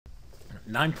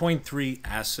9.3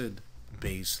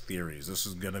 acid-base theories. This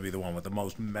is going to be the one with the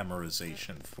most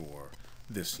memorization for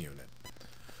this unit.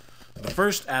 The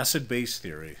first acid-base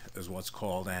theory is what's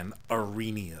called an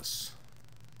Arrhenius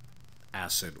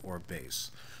acid or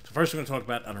base. So first we're going to talk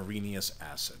about an Arrhenius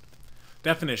acid.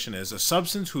 Definition is a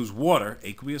substance whose water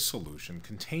aqueous solution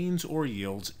contains or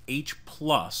yields H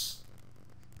plus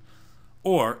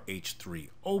or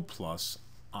H3O plus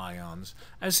ions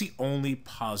as the only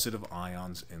positive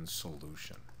ions in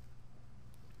solution.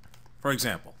 For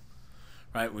example,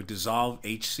 right, we dissolve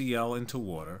HCl into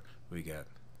water, we get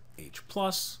H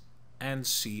plus and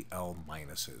Cl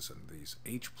minuses, and these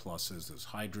H pluses is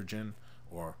hydrogen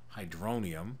or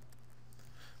hydronium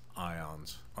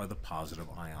ions are the positive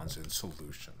ions in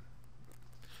solution.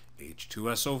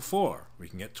 H2SO4, we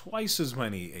can get twice as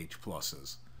many H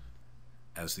pluses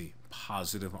as the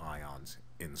positive ions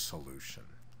in solution.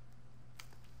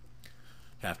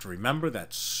 You have to remember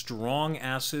that strong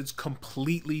acids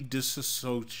completely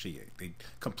dissociate. They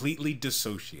completely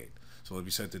dissociate. So they'll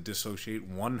be said to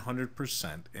dissociate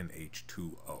 100% in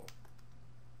H2O.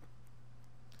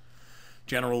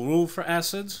 General rule for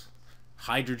acids: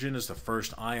 hydrogen is the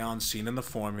first ion seen in the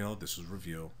formula. This is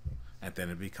review. And then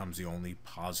it becomes the only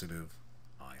positive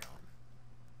ion.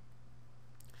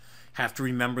 Have to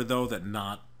remember, though, that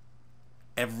not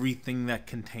everything that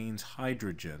contains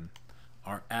hydrogen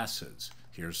are acids.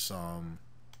 Here's some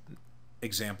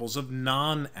examples of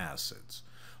non-acids.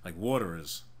 Like water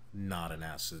is not an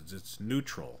acid, it's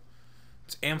neutral.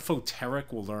 It's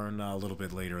amphoteric. We'll learn a little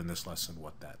bit later in this lesson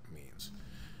what that means.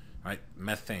 Right?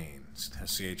 Methane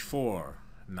has CH4,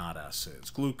 not acids.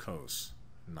 Glucose,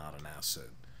 not an acid.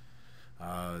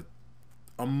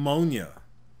 Ammonia,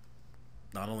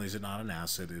 not only is it not an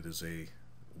acid, it is a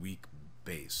weak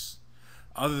base.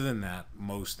 Other than that,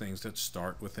 most things that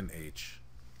start with an H,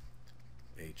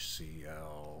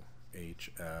 HCl,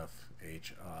 HF,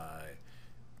 HI,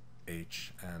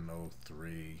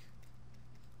 HNO3,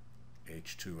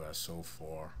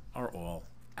 H2SO4 are all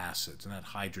acids, and that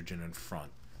hydrogen in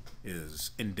front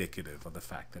is indicative of the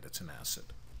fact that it's an acid.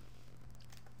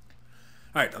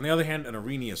 All right, on the other hand, an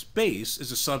Arrhenius base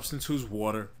is a substance whose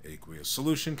water aqueous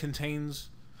solution contains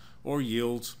or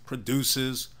yields,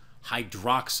 produces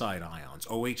hydroxide ions,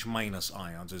 OH minus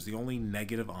ions, as the only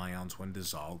negative ions when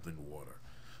dissolved in water.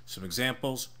 Some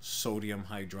examples: sodium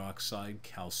hydroxide,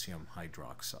 calcium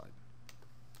hydroxide.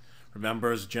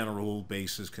 Remember, as a general rule,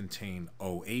 bases contain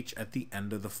OH at the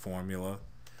end of the formula.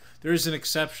 There is an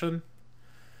exception.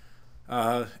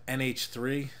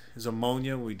 NH3 is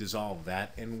ammonia. We dissolve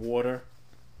that in water.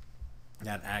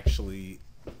 That actually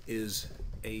is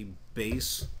a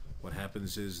base. What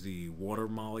happens is the water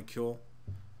molecule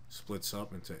splits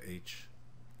up into H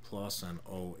plus and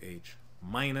OH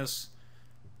minus,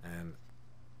 and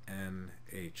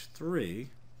NH3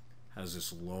 has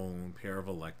this lone pair of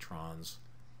electrons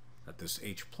that this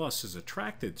H plus is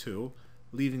attracted to,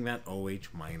 leaving that OH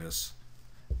minus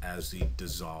as the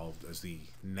dissolved, as the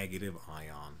negative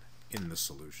ion in the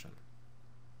solution.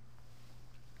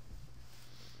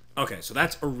 Okay, so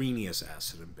that's Arrhenius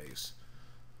acid and base.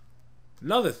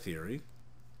 Another theory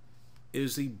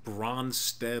is the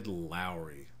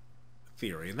Bronsted-Lowry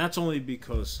theory, and that's only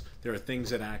because there are things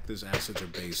that act as acids or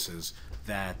bases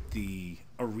that the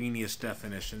Arrhenius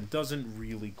definition doesn't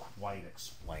really quite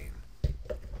explain.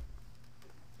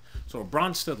 So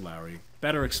Bronsted-Lowry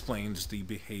better explains the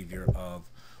behavior of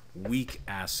weak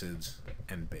acids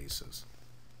and bases.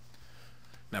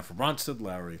 Now, for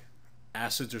Bronsted-Lowry,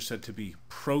 acids are said to be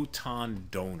proton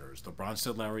donors. The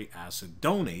Bronsted-Lowry acid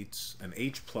donates an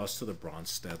H plus to the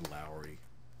Bronsted-Lowry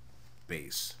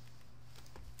base.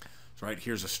 So right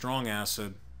here's a strong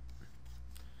acid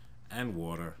and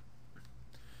water.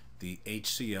 The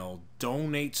HCl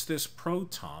donates this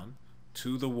proton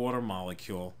to the water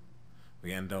molecule.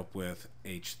 We end up with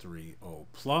H3O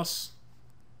plus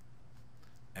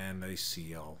and a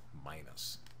Cl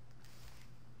minus.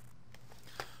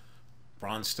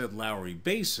 Bronsted-Lowry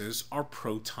bases are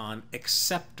proton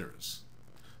acceptors.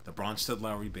 The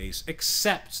Bronsted-Lowry base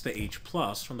accepts the H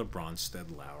plus from the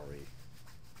Bronsted-Lowry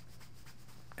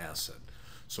acid.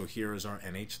 So here is our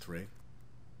NH3.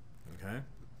 Okay.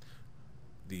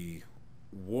 The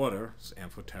water is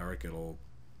amphoteric. It'll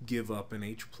give up an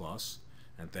H plus,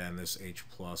 and then this H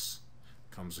plus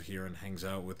comes here and hangs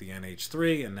out with the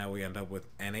NH3, and now we end up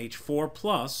with NH4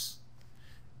 plus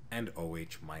and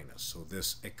OH minus. So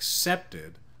this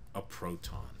accepted a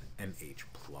proton, an H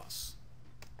plus.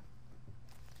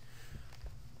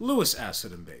 Lewis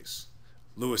acid and base.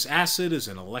 Lewis acid is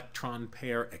an electron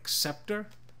pair acceptor.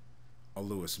 A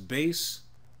Lewis base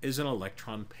is an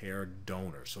electron pair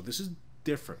donor. So this is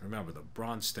different. Remember, the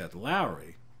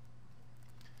Bronsted-Lowry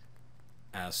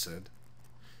acid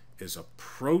is a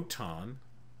proton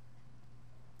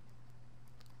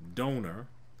donor.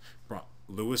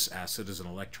 Lewis acid is an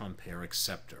electron pair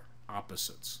acceptor.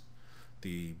 Opposites.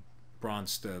 The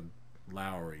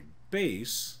Bronsted-Lowry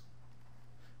base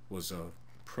was a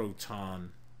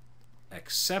proton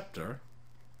acceptor.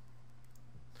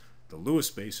 The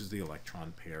Lewis base is the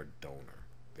electron pair donor.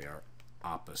 They are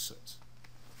opposites.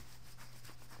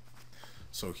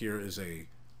 So here is a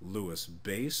Lewis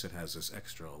base. It has this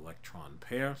extra electron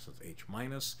pair, so it's H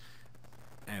minus,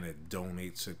 and it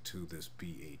donates it to this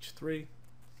BH3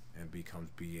 and becomes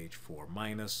BH4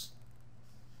 minus.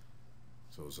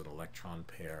 So it's an electron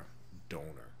pair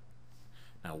donor.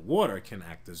 Now water can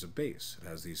act as a base. It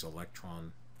has these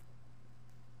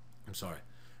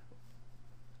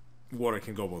water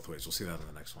can go both ways. We'll see that in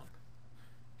the next one.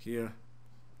 Here,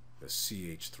 the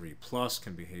CH3 plus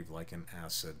can behave like an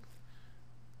acid.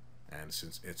 And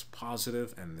since it's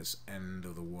positive and this end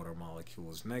of the water molecule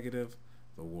is negative,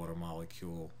 the water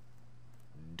molecule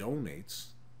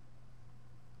donates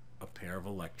a pair of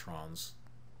electrons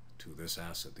to this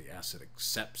acid. The acid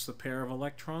accepts the pair of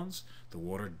electrons. The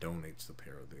water donates the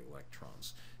pair of the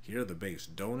electrons. Here, the base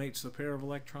donates the pair of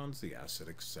electrons. The acid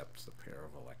accepts the pair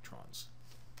of electrons.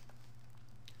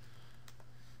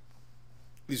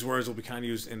 These words will be kind of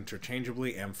used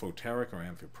interchangeably. Amphoteric or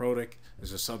amphiprotic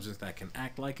is a substance that can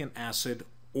act like an acid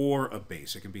or a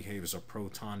base. It can behave as a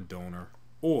proton donor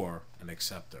or an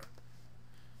acceptor.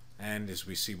 And as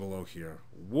we see below here,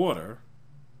 water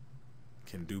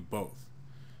can do both.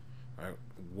 Right?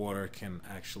 Water can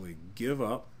actually give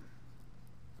up,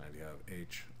 and you have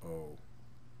HOH,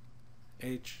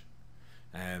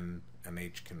 and an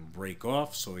H can break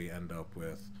off, so we end up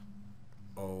with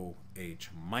OH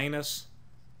minus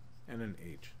and an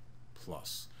H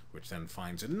plus, which then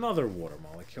finds another water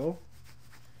molecule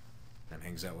and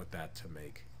hangs out with that to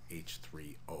make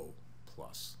H3O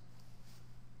plus.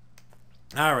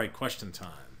 All right, question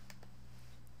time.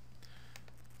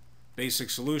 Basic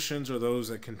solutions are those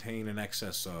that contain an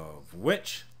excess of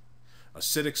which?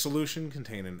 Acidic solution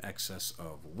contain an excess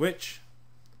of which?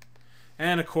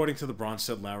 And according to the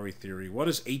Bronsted-Lowry theory, what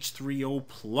does H3O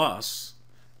plus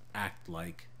act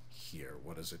like here?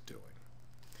 What is it doing?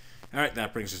 All right,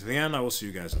 that brings us to the end. I will see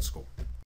you guys in school.